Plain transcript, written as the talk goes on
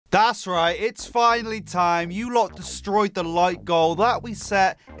That's right, it's finally time. You lot destroyed the light goal that we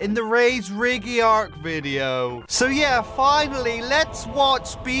set in the Raise Riggy arc video. So yeah, finally, let's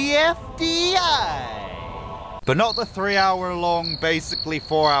watch BFDI. But not the 3-hour-long, basically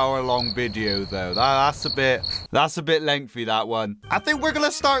 4-hour-long video though. That's a bit lengthy, that one. I think we're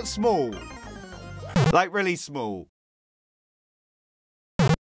gonna start small. Like really small.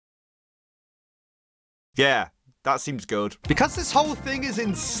 Yeah. That seems good. Because this whole thing is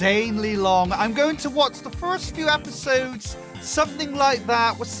insanely long, I'm going to watch the first few episodes, something like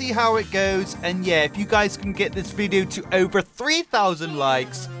that. We'll see how it goes. And yeah, if you guys can get this video to over 3,000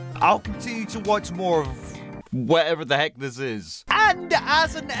 likes, I'll continue to watch more of whatever the heck this is. And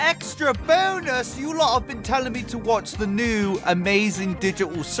as an extra bonus, you lot have been telling me to watch the new amazing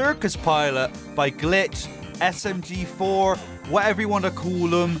digital circus pilot by Glitch, SMG4, whatever you want to call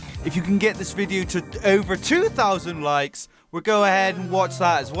them. If you can get this video to over 2,000 likes, we'll go ahead and watch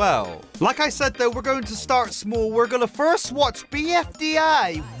that as well. Like I said though, we're going to start small. We're going to first watch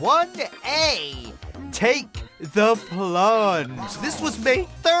BFDI 1A, Take the Plunge. This was made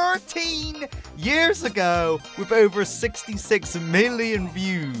 13 years ago with over 66 million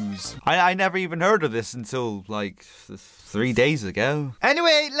views. I never even heard of this until like 3 days ago.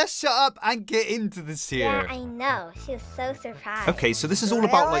 Anyway, let's shut up and get into this here. Yeah, I know. She was so surprised. Okay, so this is all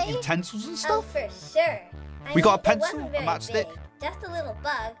about like utensils and stuff? Oh, for sure. We got a pencil, a matchstick. Just a little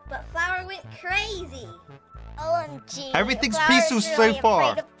bug, but Flower went crazy. OMG. Everything's peaceful so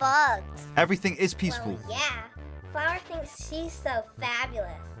far. Afraid of bugs. Everything is peaceful. Well, yeah. Flower thinks she's so fabulous.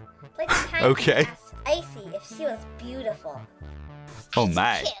 Like the time okay. she asked Icy if she was beautiful. Oh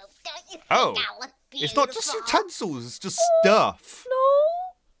my. Oh. It's not just utensils, it's just stuff.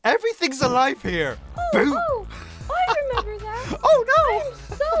 No. Everything's alive here. Oh, Boom. Oh, I remember that. Oh no.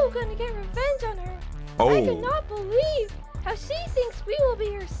 I'm so gonna get revenge on her. Oh. I cannot believe how she thinks we will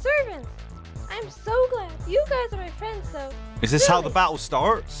be her servants. I'm so glad you guys are my friends though. Is this how the battle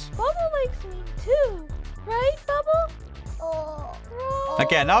starts? Bubble likes me too. Right, Bubble? Oh.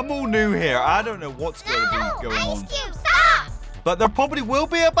 Again, I'm all new here. I don't know what's going to be going on. Ice Cube, stop! But there probably will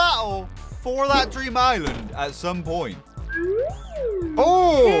be a battle for that Dream Island at some point.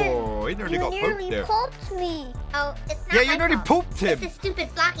 Oh, he nearly got pooped there. You pooped me. Oh, it's not Yeah, you nearly pooped him. It's the stupid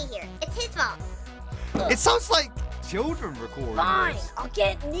Blocky here. It's his fault. It sounds like children recording Fine, this. I'll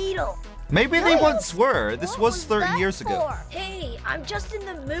get Needle. Maybe they once were. This was 30 years ago. Hey, I'm just in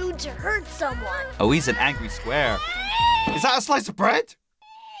the mood to hurt someone. Oh, he's an angry square. Is that a slice of bread?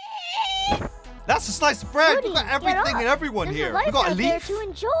 That's a slice of bread. We've got everything and everyone here. We got a leaf. To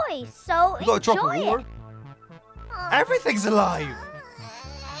enjoy, so We got a drop of water. Everything's alive.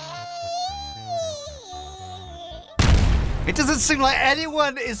 It doesn't seem like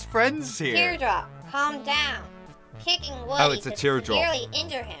anyone is friends here. Teardrop, calm down. Kicking Woody Oh, it's a teardrop. severely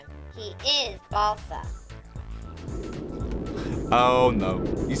injure him. He is balsa. Oh no,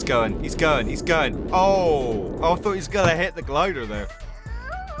 he's going. Oh, I thought he was gonna hit the glider there.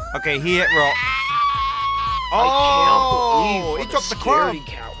 Okay, he hit rock. Oh, I can't believe he dropped the scaredy club.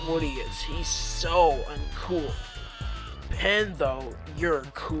 cat Woody is. He's so uncool. Pen though, you're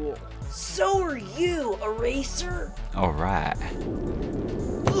cool. So are you, Eraser. All right.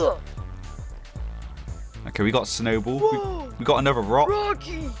 Ugh. Okay, we got Snowball. Whoa. We got another rock.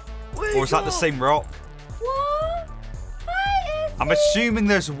 Rocky, wake Or is that the up. same rock? What? Hi, Izzy. I'm assuming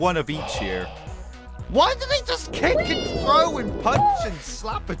there's one of each here. Why do they just kick and throw and punch and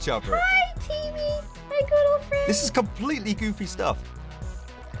slap each other? Hi, Teamy. My good old friend. This is completely goofy stuff.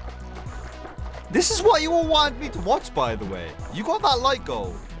 This is what you all wanted me to watch, by the way. You got that light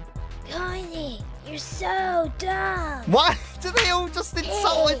gold. Connie, you're so dumb. Why do they all just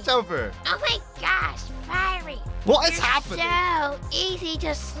insult each other? Oh my gosh, Fiery. What is happening? So easy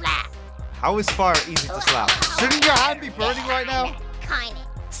to slap. How is fire easy to slap? Shouldn't your hand be burning right now? Connie,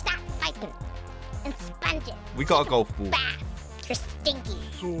 stop fighting and sponge it. We got a golf ball. Bath. You're stinky.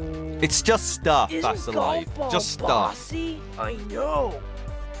 It's just stuff Isn't that's alive. golf ball Just stuff. bossy? I know.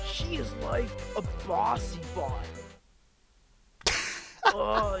 She is like a bossy bot.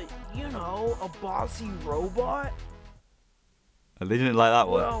 You know, a bossy robot. I didn't like that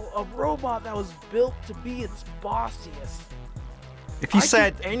one. Well, a robot that was built to be its bossiest. If you I'd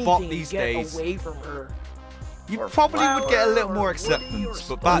said do anything bot to these get days, away from her. you Or probably would get a little Flower, more or Woody, acceptance.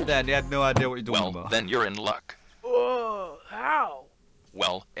 or But back Spike. then, they had no idea what you're talking Well, about. then you're in luck. How?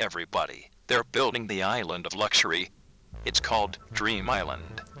 Well, everybody. They're building the island of luxury. It's called Dream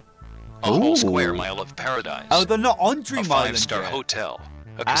Island. A whole square mile of paradise. Oh, they're not on a Dream Island 5-star yet. hotel.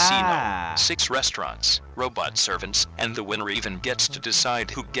 A Ah. casino. 6 restaurants. Robot servants And the winner even gets to decide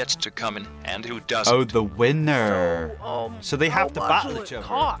who gets to come in and who doesn't. Oh, the winner. So they have to battle each other.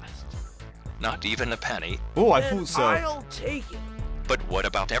 Cost? Not even a penny. Oh, I Then thought so. I'll take it. But what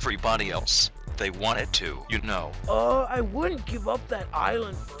about everybody else? They wanted to, you know. I wouldn't give up that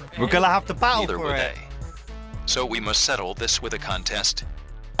island for We're gonna have to battle Neither for would it. they. So we must settle this with a contest.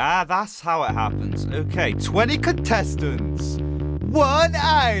 Ah, that's how it happens. Okay, 20 contestants. 1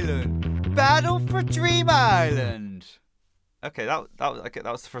 island. Battle for Dream Island. Okay, that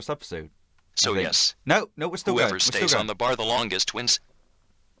was the first episode. So I think. yes, No, we're still going. whoever We're still stays going. on the bar the longest wins.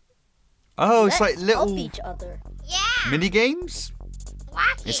 Oh, it's Let's like little help each other. Yeah. mini games.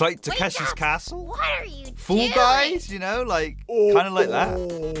 Wacky, It's like wake Takeshi's up. Castle. What are you Fall doing? Guys, you know, like kind of like that.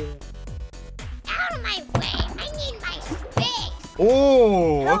 Out of my way. I need my space.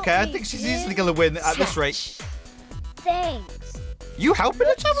 Oh, Help okay. I me, think she's kid. easily gonna win at this rate. Thanks. You helping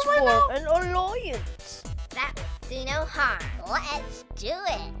each other right now? an alliance. That will do no harm. Let's do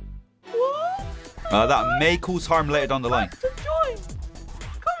it. What? That may cause harm later down the line. To join.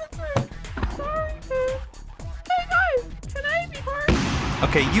 Coming through. Sorry, man. Hey guys, can I be part?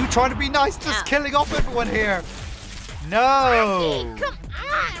 Okay, you trying to be nice, just Ow. killing off everyone here. No. Wacky, come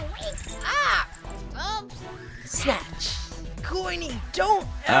on. Wake up. Oops. Snatch. Coiny, don't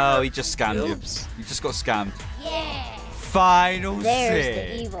Oh, he just scammed you. Oops. You just got scammed. Yeah. Final There's six.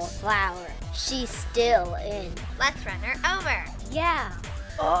 the evil flower. She's still in. Let's run her over. Yeah.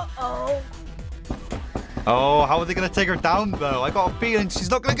 Uh-oh. Oh, how are they gonna take her down though? I got a feeling she's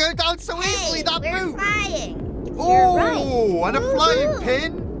not gonna go down so easily. That we're boot. flying. Oh, You're right. and a flying Woohoo.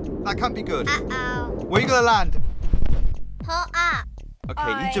 pin. That can't be good. Uh-oh. Where are you gonna land? Pull up.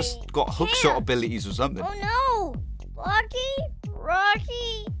 Okay, you just got hook shot abilities or something. Oh no!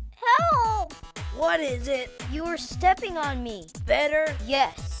 Rocky, help! What is it? You were stepping on me. Better?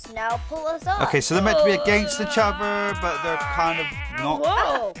 Yes, now pull us up. Okay, so they're meant to be against each other, but they're kind of not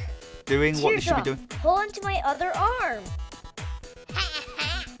Whoa. doing what they should be doing. Pull into my other arm.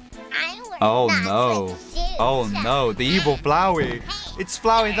 Oh no. Oh no, the evil Flowey. It's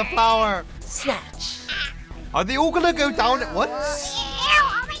Flowey the flower. Snatch. Are they all gonna go down at once?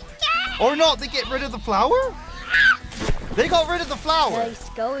 Or not? They get rid of the flower? They got rid of the flower. Nice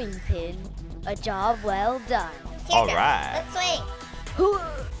going, Pin. A job well done. Alright. Let's swing.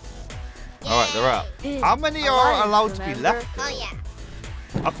 Alright, they're up. Pin, How many are alliance, allowed to be remember? left? Oh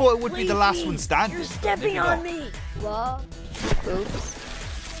yeah. I thought it would be the last one Please, standing. You're but stepping maybe on not. me. What? Oops.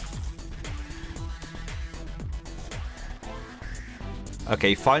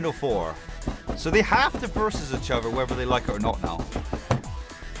 Okay, final four. So they have to versus each other whether they like it or not now.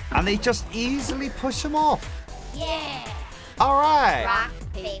 And they just easily push them off. Yeah. Alright. Rock,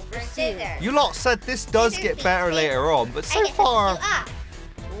 paper, scissors. You lot said this does get better later on, but so far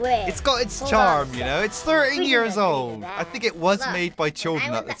Wait. it's got its Hold on charm, a you sec. know? It's 13 We years can agree to old. that. I think it was Look, made by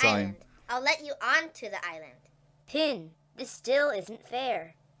children I at win the time. island. I'll let you onto the island. Pin, this still isn't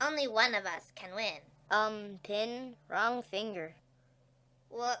fair. Only one of us can win. Pin, wrong finger.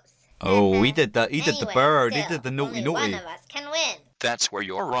 Whoops. Oh, he did the Anyway, bird. He still, did the naughty only one naughty. of us can win. That's where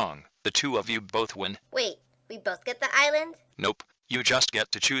you're wrong. The two of you both win. Wait, we both get the island? Nope. You just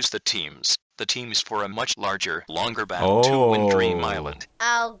get to choose the teams. The teams for a much larger, longer battle to win Dream Oh. Island.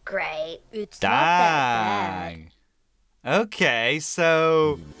 Oh, great. It's not that Dang. Okay,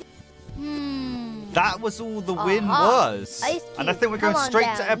 so bad. that was all the win Uh-huh. was. Ice And I Cube, think we're come going on straight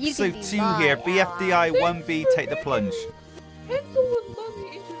down. to You can episode be 2 my here. ally. BFDI 1B, take the plunge. Pencil would love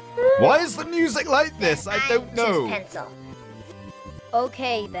me interfere. Why is the music like this? I don't Choose know. pencil.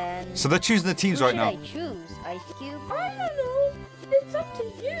 Okay, then. So they're choosing the teams Who right should now. I choose? Ice Cube? I don't know. It's up to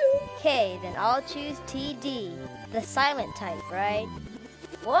you. Okay, then I'll choose TD. The silent type, right?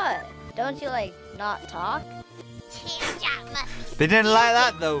 What? Don't you, not talk? They didn't like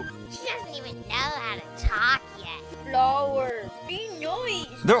that though. She doesn't even know how to talk yet. Flower, be nice.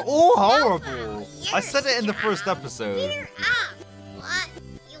 They're all horrible. I said it in the first episode. up. What?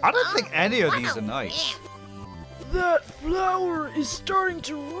 I don't think any of these are nice. That flower is starting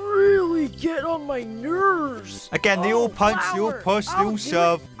to really get on my nerves. Again, they all punch, they all Flower, push, they I'll all do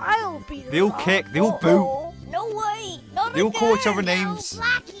shove, it. I'll beat they all her kick, up. they all boot. Uh-oh. No way. Not They all call each again. other names.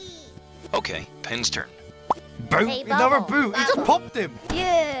 Wacky. Okay, Pin's turn. Boot, Hey, another Bubble, boot. He just Bubble. popped him.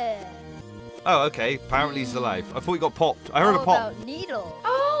 Yeah. Oh, okay. Apparently he's alive. I thought he got popped. I heard a How pop. about Needle?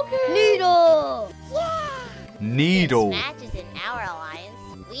 Okay. Needle. Yeah. Needle. Matches in our alliance.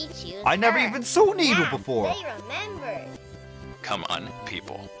 We choose I never her. even saw Needle Yeah, before. They remembered. Come on,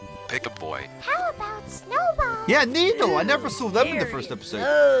 people. Pick a boy. How about Snowball? Yeah, Needle. I never saw them in the There first you episode.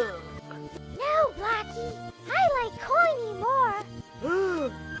 go. No, Blackie. I like Coiny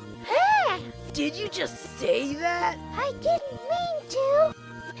more. Did you just say that? I didn't mean to.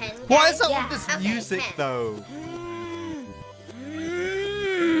 Pen What guy? is up Yeah. with this Okay, music, pen. though?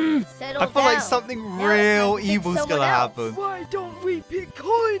 Settle I feel like down. something Now real it's time to pick evil's someone gonna else. happen. Why don't we pick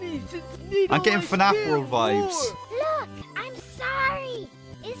Coiny since neither I'm getting likes FNAF him World vibes. more? Look, I'm sorry.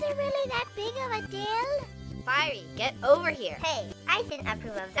 Is it really that big of a deal? Fiery, get over here. Hey, I didn't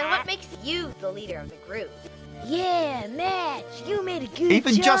approve of that. And what makes you the leader of the group? Yeah, Match, you made a good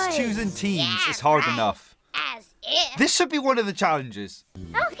Even choice. just choosing teams Yeah, is hard right. enough. As if. This should be one of the challenges.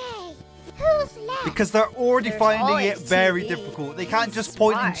 Okay, who's left? Because they're already There's finding it always very TV. difficult. They can't just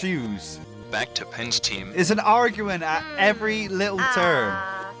point and Smart. choose. Back to Pen's team. It's an argument at every little turn.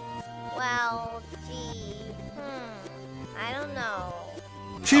 Well, gee. I don't know.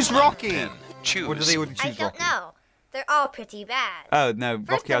 Choose Come on, Rocky. Pen, choose. Or do they want to I choose don't Rocky? know. They're all pretty bad. Oh, no, First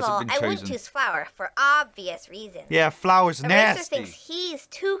Rocky of all, hasn't been I would chosen. choose Flower for obvious reasons. Yeah, Flower's Eraser nasty. thinks he's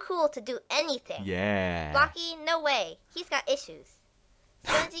too cool to do anything. Yeah. Blocky, no way. He's got issues.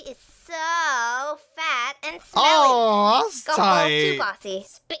 Spongy is so fat and smelly. Oh, that's Go home too, tight. bossy.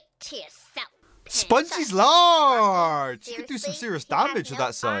 Spit to yourself. Spongy's large. You could do some Seriously? serious He has damage with no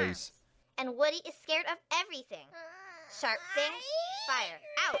that size. arms. And Woody is scared of everything. Sharp things, fire,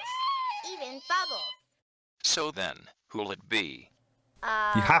 out. Even bubbles. So then, who'll it be?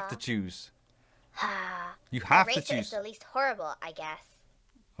 You have to choose. You have to Eraser is choose. the least horrible, I guess.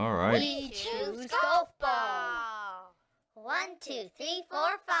 All right. We choose golf ball. 1, 2, 3, 4,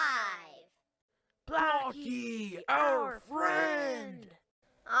 5. Blocky, our friend.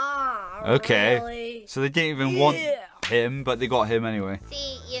 Oh, Okay. really? So they didn't even want Yeah. him, but they got him anyway.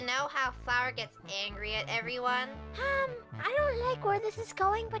 See, you know how Flower gets angry at everyone? I don't like where this is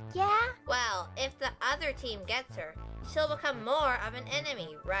going, but yeah. Well, if the other team gets her, she'll become more of an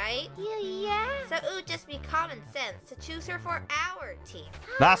enemy, right? Yeah. So it would just be common sense to choose her for our team.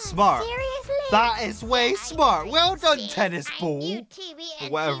 That's smart. Seriously? That is way smart. Well done, tennis ball. You, TV, Or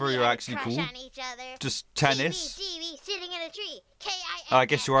and whatever TV you're had a actually crush called. on each other. Just tennis. TV sitting in a tree. Oh, I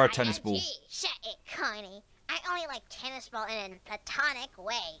guess you are a tennis ball. Shut it, Connie. I only like tennis ball in a platonic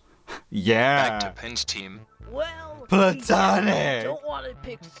way. Yeah. Back to Pen's team. Well, Platonic. don't want to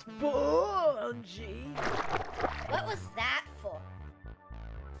pick Spongy. What was that for?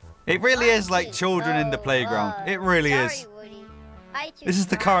 It really is like children in the playground. It really is. Woody. This is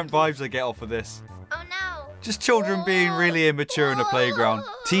the current vibes I get off of this. Oh no. Just children being really immature in the playground,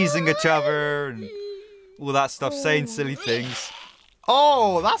 teasing each other and all that stuff, saying silly things.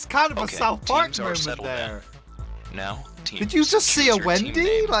 Oh, that's kind of a Okay, South Park teams are moment settled there. Now, teams. Did you just see choose a your team Wendy?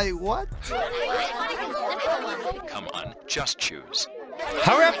 name. Like, what? Come on, just choose.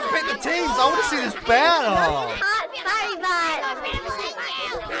 Hurry up and pick the teams. I want to see this battle.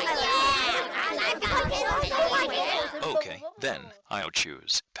 Okay, then I'll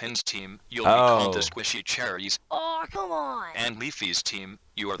choose Pen's team. You'll be called the Oh. Squishy Cherries, Oh, come on. and Leafy's team.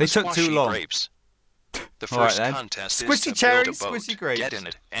 You are They the took too Squashy long. Grapes. The All right, first then. contest Squishy is to cherries, build a boat, squishy grapes. get in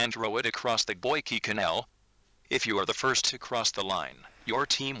it, and row it across the Whacky Canal. If you are the first to cross the line, your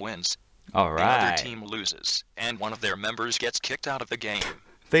team wins. All The other right. team loses, and one of their members gets kicked out of the game.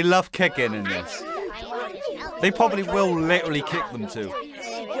 They love kicking in this. They probably will literally kick them too.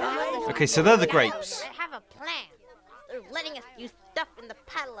 Okay, so they're the grapes. I have a plan. They're letting us use stuff in the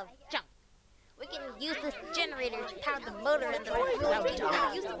pile of junk. We can use this generator to power the motor and the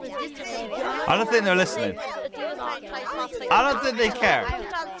I don't think they're listening. I don't think they care.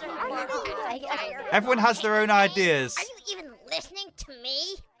 Everyone has their own ideas. Are you even listening to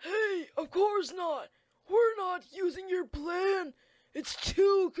me? Hey, of course not. We're not using your plan. It's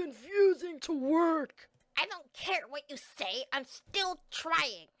too confusing to work. I don't care what you say. I'm still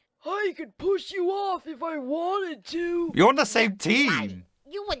trying. I could push you off if I wanted to. You're on the same team.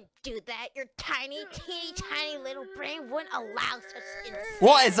 You wouldn't do that. Your tiny, teeny, tiny little brain wouldn't allow such insanity.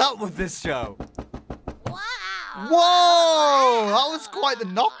 What is up with this show? Wow. Whoa! That was quite the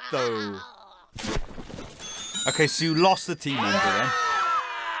knock, though. Okay, so you lost the team member then.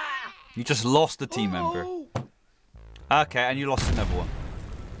 You just lost the team member. Oh, Okay, and you lost another one.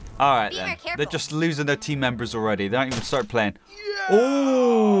 Alright Be then. more careful. They're just losing their team members already. They don't even start playing.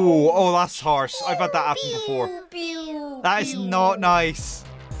 Oh! Oh, that's harsh. I've had that happen before. That is not nice.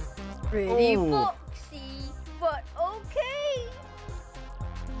 Pretty Oh. foxy, but okay.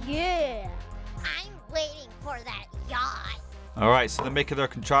 Yeah. I'm waiting for that yacht. Alright, so they're making their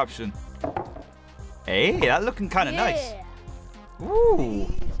contraption. Hey, that looking kind of nice. Ooh.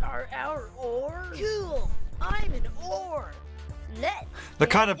 these are our oars. Cool. I'm an oar. Let's They're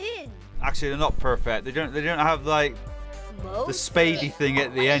kind of... in. Actually, they're not perfect. They don't have, like, the spadey thing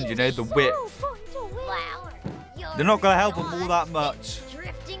at the end, you know, the width. Wow. They're not going to help them all that much.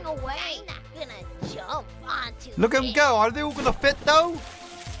 Drifting away. I'm not Bump onto Look at them go. Are they all gonna fit though?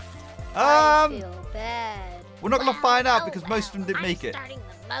 I feel bad. We're not gonna find out because most of them didn't make it. Starting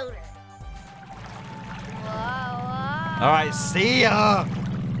the motor. All right, see ya.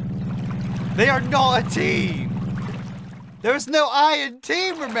 They are not a team. There's no iron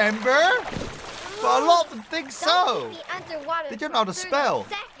team, remember? But a lot of them think so. Don't keep me underwater They don't know how to for 30 spell.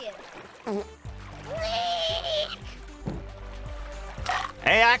 seconds.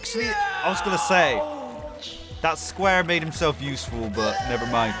 Hey, actually, I was gonna say that square made himself useful, but never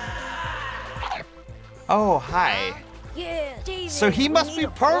mind. Oh, hi. Yeah, David, So he we must need be a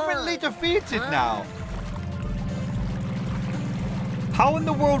permanently plug. defeated now. How in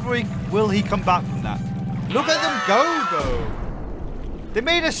the world will he come back from that? Look at them go, though. They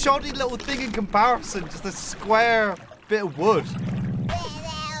made a shoddy little thing in comparison, just a square bit of wood.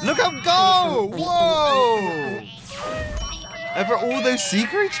 Look at them go! Whoa! Ever all those sea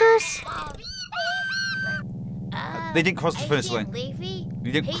creatures? They didn't cross the finish line.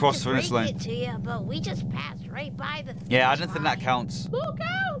 You didn't cross the finish line. To you, but we just passed right by the Yeah, I don't think that counts.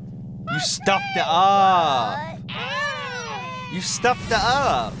 You stuffed it up. You stuffed it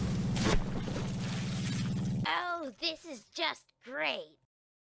up. Oh, this is just great.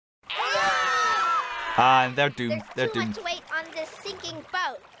 And they're doomed. They're There's too doomed. much weight on this sinking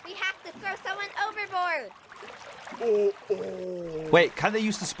boat. We have to throw someone overboard. Wait, can they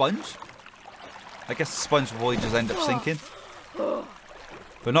use the sponge? I guess the sponge will probably just end up sinking.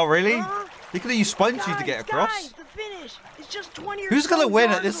 But not really. They could have used sponge to get across. Guys, the finish is just 20 or Who's so gonna win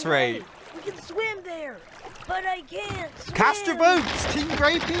at yards this away. rate? We can swim there, but I can't swim. Cast your votes, Team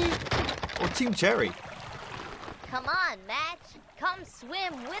Grapey or Team Cherry. Come on, Match. Come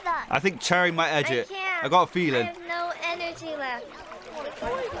swim with us. I think Cherry might edge it. can't. I got a I feeling. have no energy left.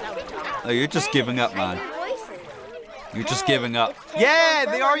 Oh, you're just giving up, I man. hear voices. You're just Hey, giving up. it's Yeah,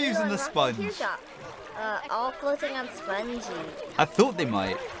 Taylor they are Bill using and the Runkey sponge. Teardrop. All floating on spongy. I thought they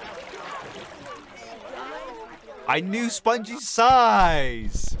might. I knew Spongy's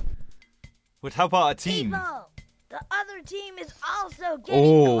size would help out a team. People, the other team is also getting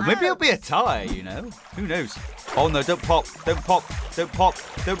Oh, close. maybe it'll be a tie, you know? Who knows? Oh no, don't pop, don't pop, don't pop,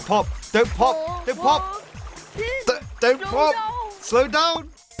 don't pop, don't pop, don't pop, don't pop. Slow down.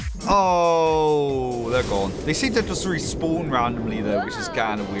 Oh, they're gone. They seem to just respawn randomly though, which is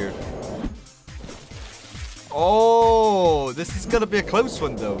kind of weird. Oh, this is gonna be a close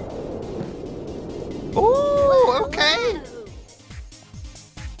one though. Oh, okay.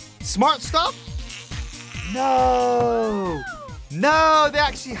 Smart stuff? No. No, they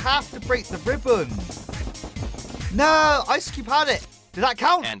actually have to break the ribbon. No, Ice Cube had it. Did that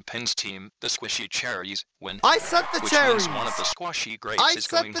count? And Pin's team, the Squishy Cherries, win. I said the which cherries. means one of the squashy grapes I is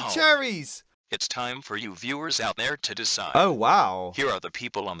said going the home. cherries. It's time for you viewers out there to decide. Oh, wow. Here are the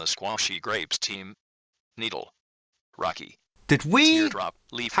people on the Squashy Grapes team. Needle, Rocky, Did we Teardrop,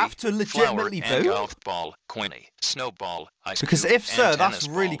 Leafy, have to legitimately Flower, and vote? Golf Ball, Queenie, Snowball, Ice Because Cube, if so, and that's Tennis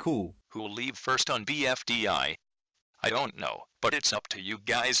really Ball. cool. Who will leave first on BFDI? I don't know, but it's up to you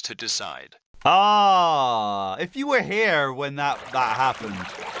guys to decide. Ah, if you were here when that happened,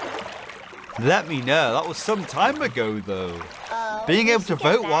 let me know. That was some time ago, though. Being able to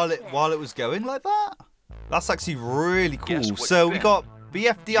vote while it was going like that, that's actually really cool. Guess what So you we win. got You won a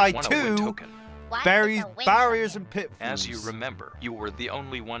win BFDI 2, token. barriers and pitfalls. As you remember, you were the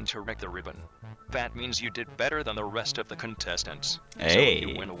only one to wreck the ribbon. That means you did better than the rest of the contestants. Hey. So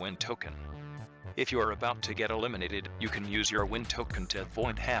you win a win token. If you are about to get eliminated, you can use your win token to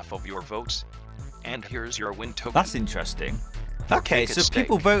void half of your votes. And here's your win token. That's interesting. Okay, Pick a so stake.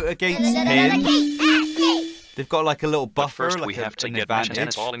 people vote against Pin. They've got like a little But buffer, first like we have to an get Match and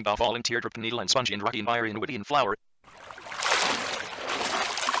advantage. Tennis Balling, Teardrop, Needle, and Spongy, and Rocky, and Fire, and Witty, and Flower.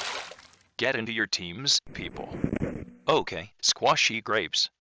 Get into your teams, people. Okay, Squashy Grapes.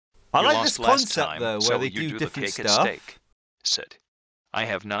 I You like lost this last concept time, though, so where they you do the different cake and stuff. steak. Sit. I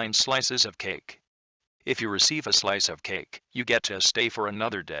have 9 slices of cake. If you receive a slice of cake, you get to stay for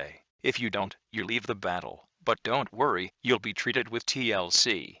another day. If you don't, you leave the battle. But don't worry, you'll be treated with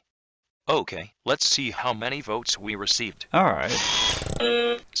TLC. Okay, let's see how many votes we received. Alright.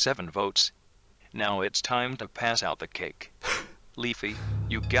 7 votes. Now it's time to pass out the cake. Leafy,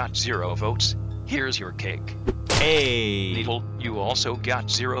 you got 0 votes. Here's your cake. Hey. Needle, you also got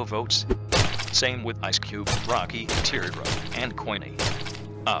 0 votes. Same with Ice Cube, Rocky, Teardrop, and Queenie.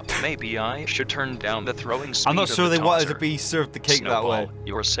 Maybe I should turn down the throwing speed I'm not of sure the they wanted tosser. to be served the cake Snowball, that way.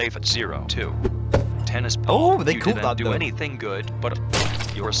 you're safe at 0 too. Tennis Ball, Oh, they you caught didn't that do though. anything good, but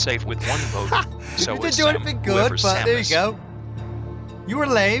you're safe with 1 vote. So You didn't is do Sam, anything good, whoever but Sam there you is. go. You were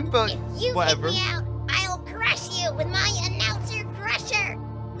lame, but If you whatever. get me out, I'll crush you with my announcer crusher.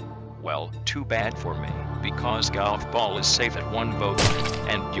 Well, too bad for me, because golf ball is safe at 1 vote,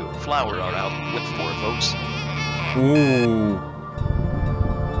 and you, Flower, are out with 4 votes. Ooh.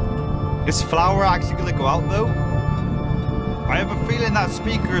 Is Flower actually gonna go out though? I have a feeling that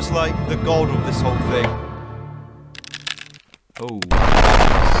speaker is like the god of this whole thing. Oh.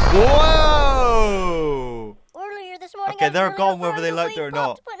 Whoa! Earlier this morning, Okay, I was they're really gone afraid whether they of liked it being or not.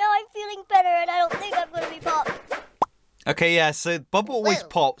 popped, but now I'm feeling better, and I don't think I'm going to be popped. Okay, yeah, so Bubble always Whoa.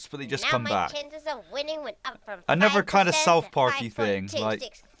 pops, but they just come now back. my chances of winning went up from Another kind of 5% South to Parky thing, like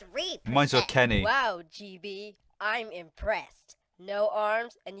 5.263%. reminds me of Kenny. Wow, GB, I'm impressed. No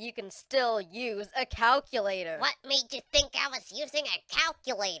arms, and you can still use a calculator. What made you think I was using a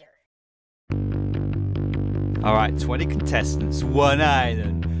calculator? Alright, 20 contestants, 1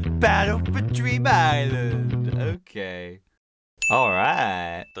 island. Battle for Dream Island. Okay.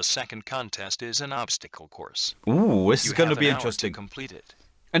 Alright. The second contest is an obstacle course. Ooh, this is You going to have be an hour interesting. to complete it.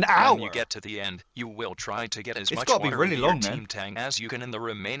 An hour? When you get to the end, you will try to get as It's much gotta be water really into your long, man. team tank as you can in the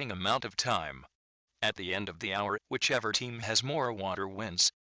remaining amount of time. At the end of the hour, whichever team has more water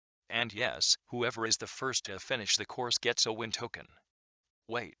wins. And yes, whoever is the first to finish the course gets a win token.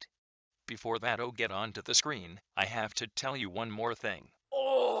 Wait. Before that get onto the screen, I have to tell you one more thing.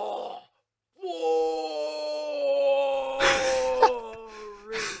 Oh! Whoa!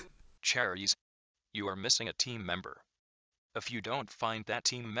 Cherries. You are missing a team member. If you don't find that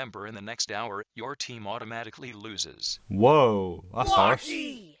team member in the next hour, your team automatically loses. Whoa, that's harsh.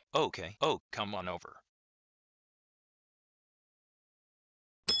 Whacky! Okay, oh, come on over.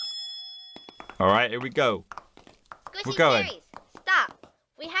 Alright, here we go. Squishy We're going. Cherries, stop.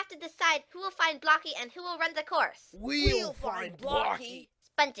 We have to decide who will find Blocky and who will run the course. We'll find Blocky.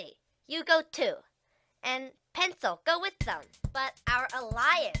 Spongy, you go too. And Pencil, go with them. But our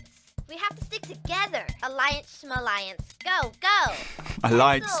alliance. We have to stick together. Alliance, Schmalliance. Go, go.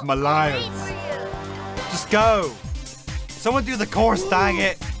 Alliance, Pencil, Malliance. wait for you. Just go. Someone do the course, dang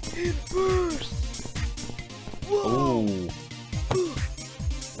it. In first. Whoa! Oh.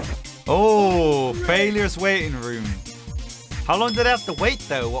 Oh, failure's waiting room. How long did they have to wait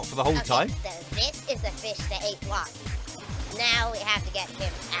though? What, for the whole Okay, time? so this is the fish that ate Blocky. Now we have to get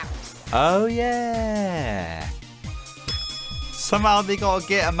him out. Oh yeah. Somehow they gotta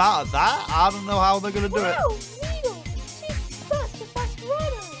get him out of that. I don't know how they're gonna do it. Wow, Needle, she's such a fast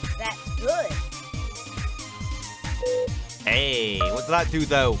runner. That's good. Hey, what did that do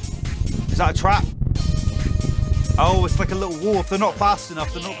though? Is that a trap? Oh, it's like a little wall. If they're not fast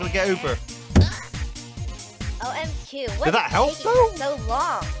enough, they're not gonna get over. OMQ, what Did that is help, taking though? so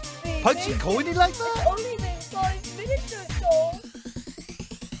long? Punching coiny like It's that? only been 5 minutes or so.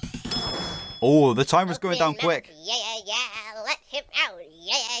 Oh, the timer's going down Open up. quick. Yeah, let him out.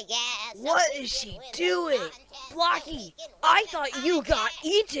 Yeah. What is she doing? Blocky, I thought you got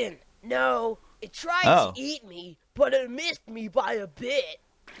eaten. No, it tried Oh. to eat me, but it missed me by a bit.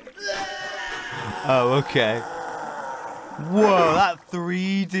 Oh, okay. Whoa, that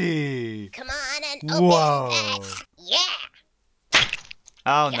 3D. Come on and open Whoa. that. Yeah.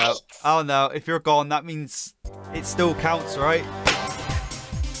 Oh no. Yikes. Oh no. If you're gone, that means it still counts, right?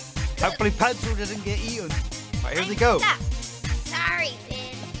 Hopefully Pencil didn't get eaten. Right, here they go. Stuck. Sorry,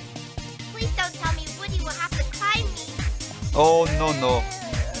 Pin. Please don't tell me Woody will have to climb me. Oh no no.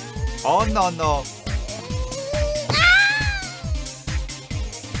 Oh no no.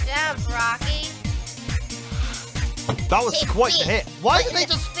 Jump, Rocky. That was quite the hit. Why did they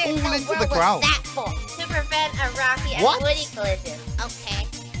just fall into the ground? That for? To prevent a Rocky and What? Woody collision. Okay.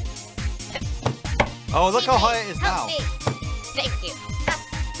 Oh, look how high it is Help now. me. Thank you.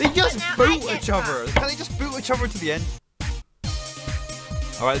 They just Now I boot get each other. Can they just boot each other to the end?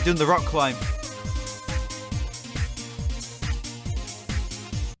 Alright, doing the rock climb.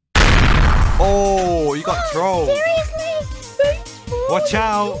 Oh, you got trolled. Seriously? Watch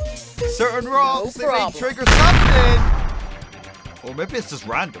out. Certain rocks, they may problem. trigger something. Or maybe it's just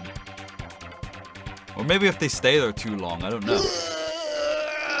random. Or maybe if they stay there too long, I don't know.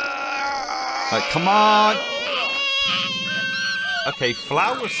 Like, come on. Okay,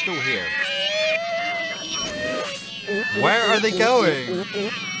 Flower's still here. Where are they going?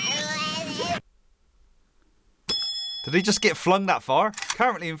 Did they just get flung that far?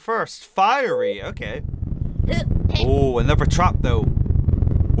 Currently in first. Fiery, okay. Oh, another trap though.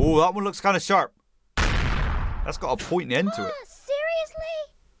 Oh, that one looks kind of sharp. That's got a point end to it.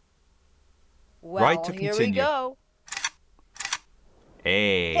 Seriously? Well, Right to here we continue. go.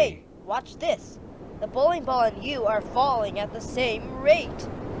 Hey. Hey, watch this. The bowling ball and you are falling at the same rate.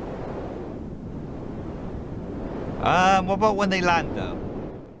 What about when they land though?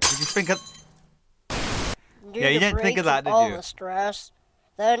 Did you think of... Yeah, you didn't think of that, did all you? the stress.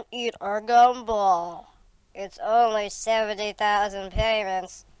 then eat our gumball. It's only 70,000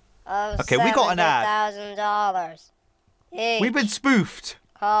 payments of Okay, we got an ad. $70,000. We've been spoofed.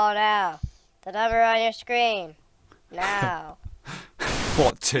 Call now. The number on your screen. Now.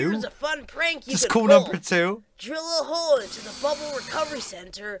 What, 2? Here's a fun prank you Just can call pull. number 2. Drill a hole into the Bubble Recovery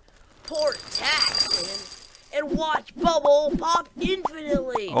Center, pour tax in, and watch Bubble pop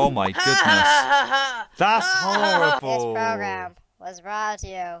infinitely. Oh my goodness. That's horrible. This program was brought to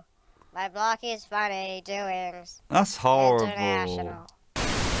you by Blocky's Funny Doings That's horrible. International.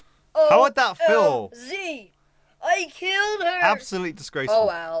 How would that feel? Z, I killed her. Absolutely disgraceful. Oh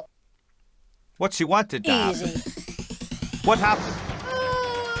well. What she wanted to happen. Easy. What happened?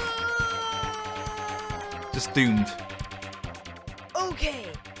 Just doomed. Okay,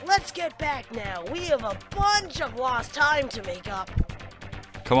 let's get back now. We have a bunch of lost time to make up.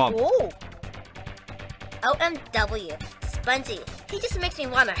 Come on. Whoa. OMW. Spongy. He just makes me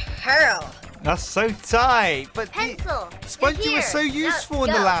want to hurl. That's so tight. But Pencil. Spongy you're was so here. useful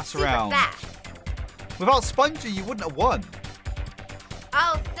in Go, the last super round. Fast. Without Spongy, you wouldn't have won.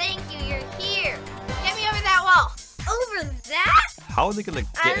 Oh, thank you. You're here. Get me over that wall. Over that? How are they going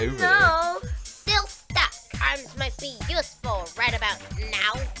to get over there? No. Still stuck. Arms might be useful right about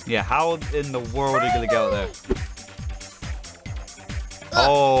now. Yeah, how in the world are they going to get out there?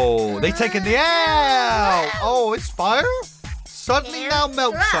 Oh, they taking the air! Oh, it's fire? Suddenly now And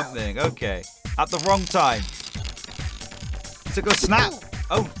melt throw. something. Okay. At the wrong time. Is it going to snap?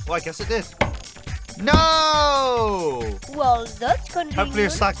 Oh, well, I guess it did. No! Well, that's convenient. Hopefully your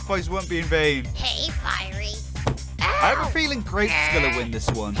sacrifice won't be in vain. Hey, Fiery. I have a feeling Grape's going to win this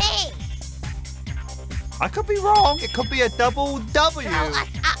one. Hey, I could be wrong. It could be a double W throw us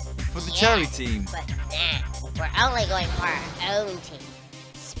up. for the Yeah, cherry team. But nah, we're only going for our own team.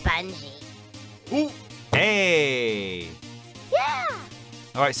 Spongy. Ooh. Hey. Yeah.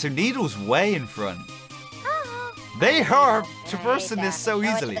 All right, so Needle's way in front. They are traversing this so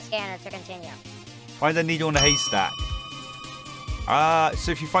easily. The scanner to continue. Find a needle in a haystack.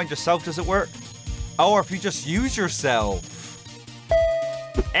 So if you find yourself, does it work? Oh, or if you just use yourself.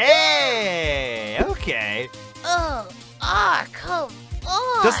 Hey, okay. Come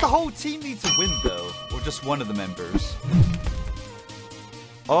on. Does the whole team need to win, though? Or just one of the members?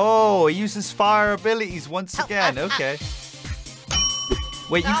 Oh, he uses fire abilities once again. Okay.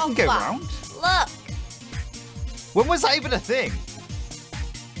 Wait, you can go round? Look. When was that even a thing?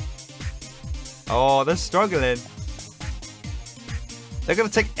 Oh, they're struggling. They're going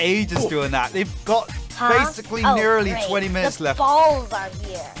to take ages doing that. They've got basically nearly 20 minutes left. Balls are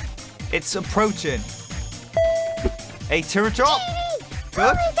here. It's approaching. A teardrop. Good.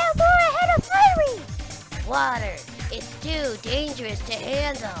 Only got more ahead of Fiery. Water. It's too dangerous to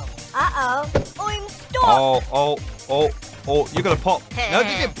handle. Uh-oh. I'm stuck. Oh, you're going to pop. No,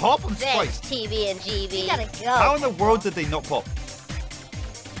 you didn't pop. I'm Thanks, surprised. TV and GB. You gotta go. How in the world did they not pop?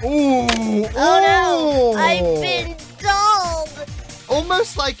 Ooh. Oh no! I've been dulled.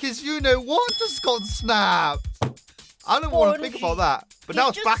 Almost like his you-know-what just got snapped. I don't want to think about that. But now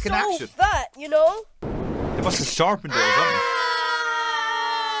it's back in action. Fat, you know? They must have sharpened it or something.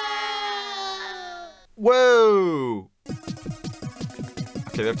 Whoa!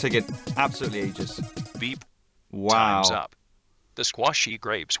 Okay, they're taking absolutely ages. Beep. Wow. Time's up. The squashy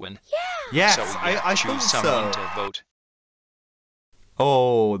grapes win. Yes, So I choose thought someone so. to vote.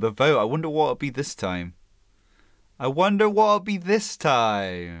 Oh, the vote. I wonder what it'll be this time.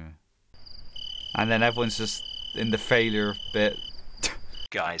 And then everyone's just in the failure bit.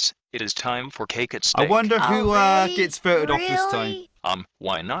 Guys, it is time for cake at stake. I wonder who Already? gets voted off this time.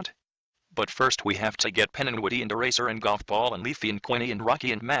 Why not? But first we have to get Pen and Woody and Eraser and Golf Ball and Leafy and Quinny and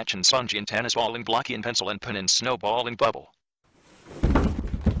Rocky and Match and Spongy and Tennis Ball and Blocky and Pencil and Pen and Snowball and Bubble.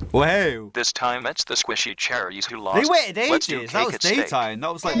 Wow. This time it's the squishy cherries who lost. They waited Let's do ages. That cake was at stake. daytime.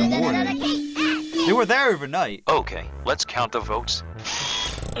 That was like the morning. They were there overnight. Okay, let's count the votes.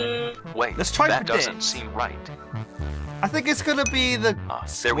 Wait, Let's try that predict. doesn't seem right. I think it's gonna be the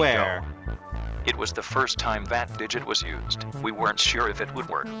There we square. go. It was the first time that digit was used. We weren't sure if it would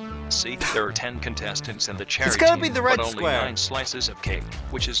work. See, there are 10 contestants in the cherry gonna team, be the red but only square. 9 slices of cake,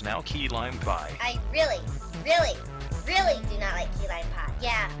 which is now key lime pie. I really do not like key lime pie.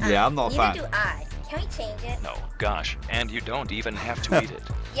 Yeah. Yeah, I'm not a fan. Neither do I. Can we change it? No, gosh, and you don't even have to eat it.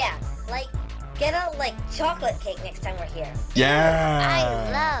 Yeah, like, get a, chocolate cake next time we're here. Yeah.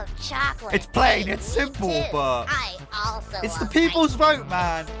 I love chocolate. It's plain, cake. it's simple, Me too. but I also it's the love people's ice vote,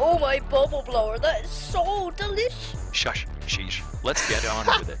 man. Oh my bubble blower, that is so delicious. Shush, sheesh, let's get on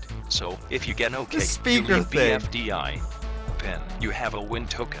with it. So, if you get no cake, you speaker leave thing. BFDI. Pen, you have a win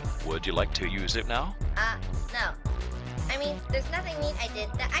token. Would you like to use it now? No. I mean, there's nothing neat I did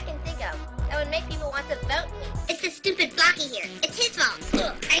that I can think of that would make people want to vote me. It's the stupid Blocky here. It's his fault.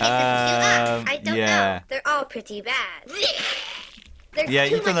 Ugh. I guess it's I don't know. They're all pretty bad.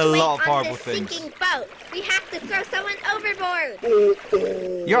 There's you've done a lot of horrible things. Sinking boat. We have to throw someone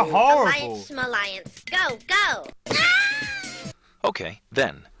overboard. You're horrible. Alliance. Go, go. Okay,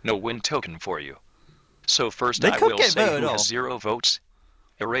 then, no win token for you. So first They I could will get say voted who off. has 0 votes.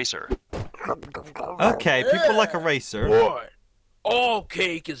 Eraser. Okay, people like Eraser. What? All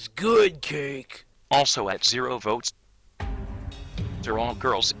cake is good cake. Also at 0 votes. They're all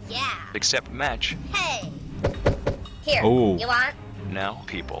girls. Yeah. Except Match. Hey. Here, Ooh. you want? Now,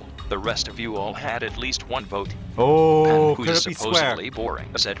 people, the rest of you all had at least 1 vote. Oh, And could who's it be supposedly square? boring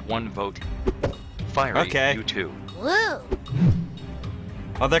is at 1 vote. Fiery, Okay. you too. Woo.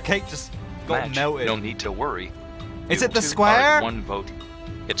 Oh, their cake just got Match, melted. no need to worry. Is You it the two square? are at 1 vote.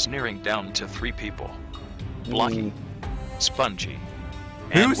 It's nearing down to 3 people. Blocky, Spongy.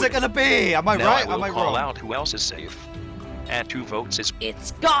 and Who's it Witty. gonna be? Am I Now right? I will Am I call wrong? out who else is safe. At 2 votes is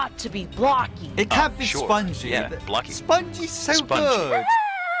It's got to be Blocky. It can't be sure. Spongy. Yeah, Blocky. Spongy's so Spongy. good.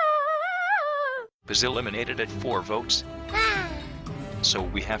 is eliminated at 4 votes. So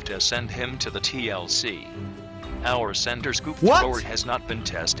we have to send him to the TLC. Our center scoop What? thrower has not been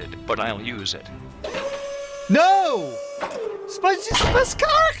tested, but I'll use it. No! Spongy's the best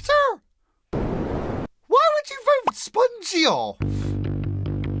character! Why would you vote Spongy off?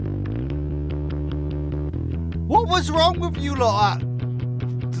 What was wrong with you lot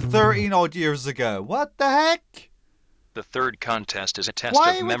 13 odd years ago? What the heck? The third contest is a test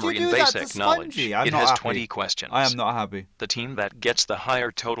Why of would memory you and do that to basic knowledge. Spongy? I'm It not has happy. 20 questions. I am not happy. The team that gets the higher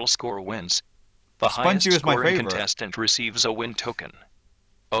total score wins. The Spongy highest was my scoring favorite. contestant receives a win token.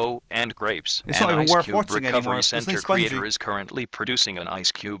 Oh, and grapes. It's an not even Ice worth Cube watching Recovery anymore. This Center thing's Spongy. creator is currently producing an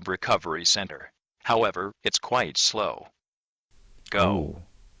Ice Cube Recovery Center. However, it's quite slow. Go.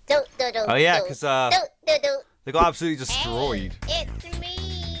 Oh yeah, because they got absolutely destroyed. Hey, it's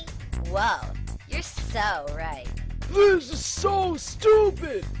me. Whoa, you're so right. This is so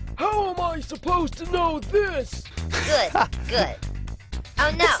stupid. How am I supposed to know this? Good, good.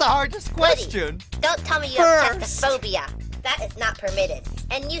 Oh no. It's the hardest question. Don't tell me you have First. testophobia. That is not permitted,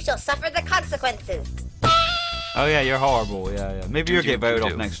 and you shall suffer the consequences. Oh yeah, you're horrible. Yeah. Maybe you'll get voted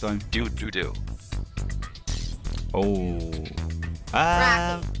off next time. Do. Oh.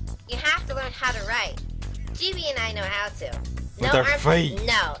 Rocky, you have to learn how to write. GB and I know how to. With their feet.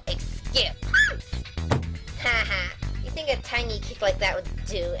 No excuse. Haha. You think a tiny kick like that would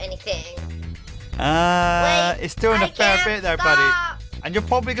do anything? Wait, it's doing a I fair can't bit there, stop. buddy. And you're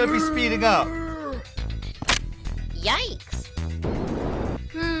probably going to be speeding up. Yikes.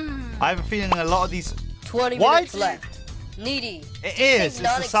 I have a feeling a lot of these... 20 Why minutes do you- left. Needy. It is.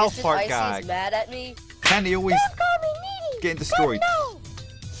 It's the South Park Icy's gag. mad at me. Candy always getting destroyed.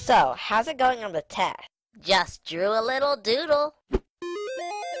 So, how's it going on the test? Just drew a little doodle.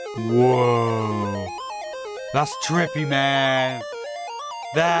 Whoa. That's trippy, man.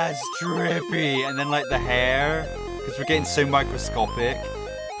 That's trippy. And then like the hair, because we're getting so microscopic.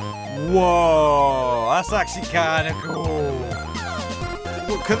 Whoa. That's actually kind of cool.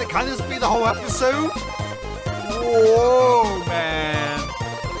 What, can this be the whole episode? Whoa, man.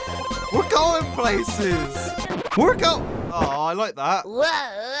 We're going places. We're going... Oh, I like that. Whoa.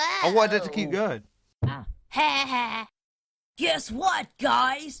 I wanted it to keep going. Guess what,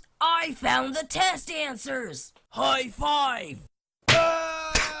 guys? I found the test answers. High five.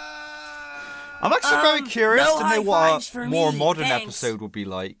 I'm actually very curious no to high know what fives a for more me, modern thanks. episode would be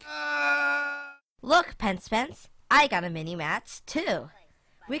like. Look, Pence, I got a mini match too.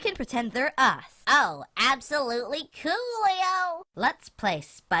 We can pretend they're us. Oh, absolutely coolio. Let's play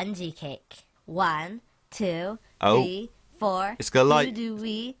Spongy Cake. 1, 2, Oh. 3, 4. It's gonna like- Do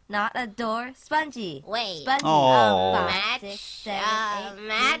we not adore Spongy? Wait. Spongy. Aw. 5, Match? 6, 7, 8.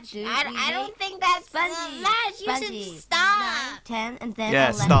 Match? Do I we don't think that's Spongy. match. You Spongy. should stop. 9, 10, and then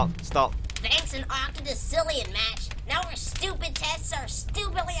Yeah, 11. stop. Thanks an octodecillion match. Now our stupid tests are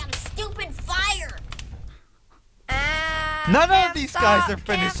stupidly on stupid fire. None of these guys are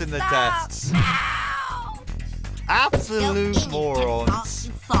finishing the tests. Absolute morons.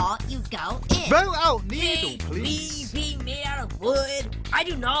 You thought you go in. Vote out Needle, Me please. being made out of wood. I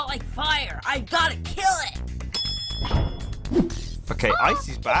do not like fire. I gotta kill it. Okay,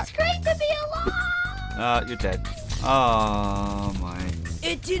 Icy's back. Great to be alive. You're dead. Oh my.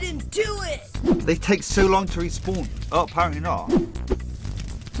 It didn't do it. They take so long to respawn. Oh, apparently not.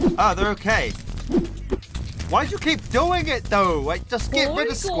 Oh, they're okay. Why do you keep doing it though? Like, just get rid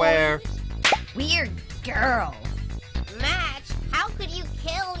of square. Weird girl. Match, how could you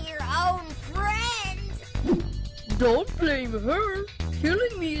kill your own friend? Don't blame her.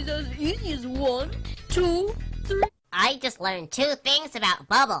 Killing me is as easy as 1, 2, 3. I just learned 2 things about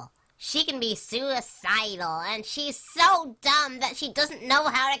Bubble. She can be suicidal, and she's so dumb that she doesn't know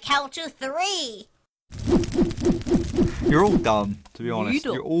how to count to 3. You're all dumb, to be honest.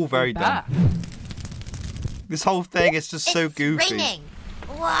 You're all very dumb. This whole thing is just so goofy. Ringing.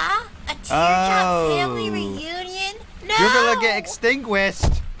 What? A teardrop family reunion? No! You're gonna get extinguished.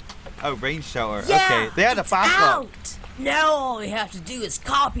 Oh, rain shelter. Yeah, okay, they had a backup. Now all we have to do is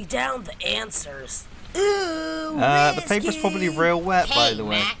copy down the answers. Ooh, the paper's probably real wet, hey, by the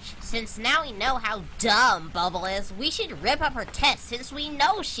way. Match, since now we know how dumb Bubble is, we should rip up her test since we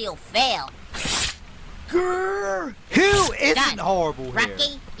know she'll fail. Grrr. Who isn't horrible here?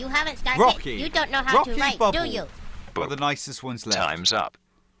 Runkey, you haven't started. Rocky. You don't know how to write, Bubble. do you? But the nicest ones left. Time's up.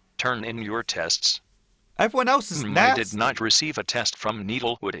 Turn in your tests. Everyone else is I nasty. did not receive a test from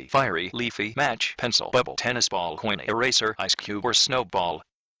Needle, Woody, Fiery, Leafy, Match, Pencil, Bubble, Tennis Ball, Coin, Eraser, Ice Cube, or Snowball.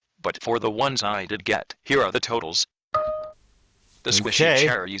 But for the ones I did get, here are the totals. The squishy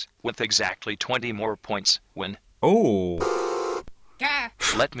cherries, with exactly 20 more points, win. Oh.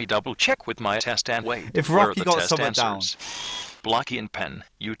 Let me double check with my test and wait. If Where are Rocky the got test someone answers? Blocky and Pen,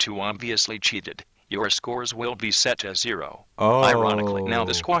 you two obviously cheated. Your scores will be set to 0. Oh. Ironically, now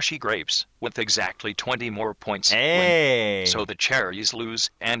the squashy grapes, with exactly 20 more points, win. So the cherries lose,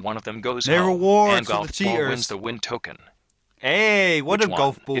 and one of them goes They're home, rewards and for golf the ball cheaters. wins the win token. Hey, what a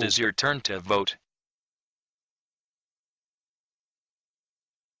golf ball. It is your turn to vote.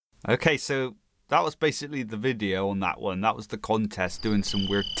 Okay, so that was basically the video on that one. That was the contest, doing some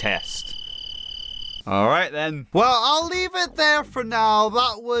weird test. Alright then. Well, I'll leave it there for now.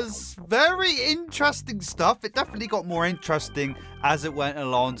 That was very interesting stuff. It definitely got more interesting as it went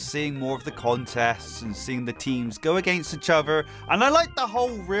along, seeing more of the contests and seeing the teams go against each other. And I like the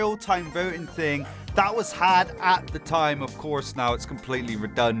whole real-time voting thing that was had at the time. Of course, now it's completely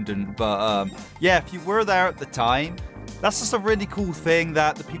redundant. But yeah, if you were there at the time, that's just a really cool thing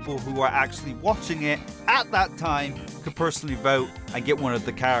that the people who are actually watching it at that time could personally vote and get one of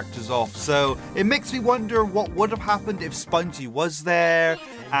the characters off. So it makes me wonder what would have happened if Spongy was there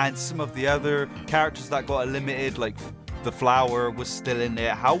and some of the other characters that got eliminated, like the flower, was still in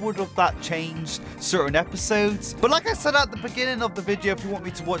there. How would have that changed certain episodes? But like I said at the beginning of the video, if you want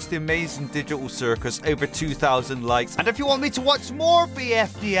me to watch the amazing digital circus, over 2,000 likes. And if you want me to watch more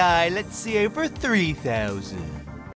BFDI, let's see, over 3,000.